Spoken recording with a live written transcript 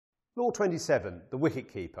Law 27, the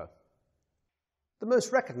wicket-keeper. The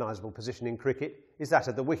most recognisable position in cricket is that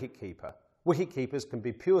of the wicket-keeper. Wicket-keepers can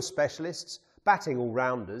be pure specialists, batting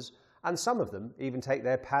all-rounders, and some of them even take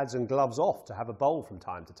their pads and gloves off to have a bowl from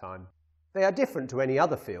time to time. They are different to any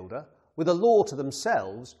other fielder, with a law to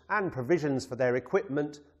themselves and provisions for their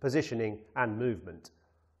equipment, positioning and movement.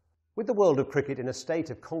 With the world of cricket in a state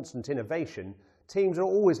of constant innovation, teams are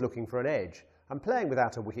always looking for an edge, and playing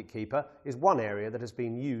without a wicket-keeper is one area that has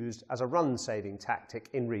been used as a run-saving tactic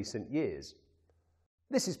in recent years.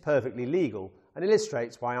 This is perfectly legal and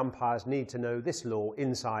illustrates why umpires need to know this law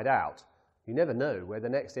inside out. You never know where the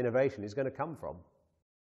next innovation is going to come from.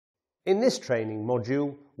 In this training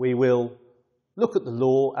module, we will look at the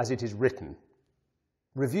law as it is written,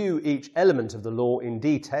 review each element of the law in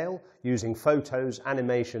detail using photos,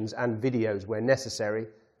 animations and videos where necessary,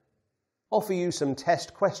 offer you some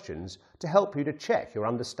test questions to help you to check your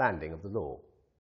understanding of the law.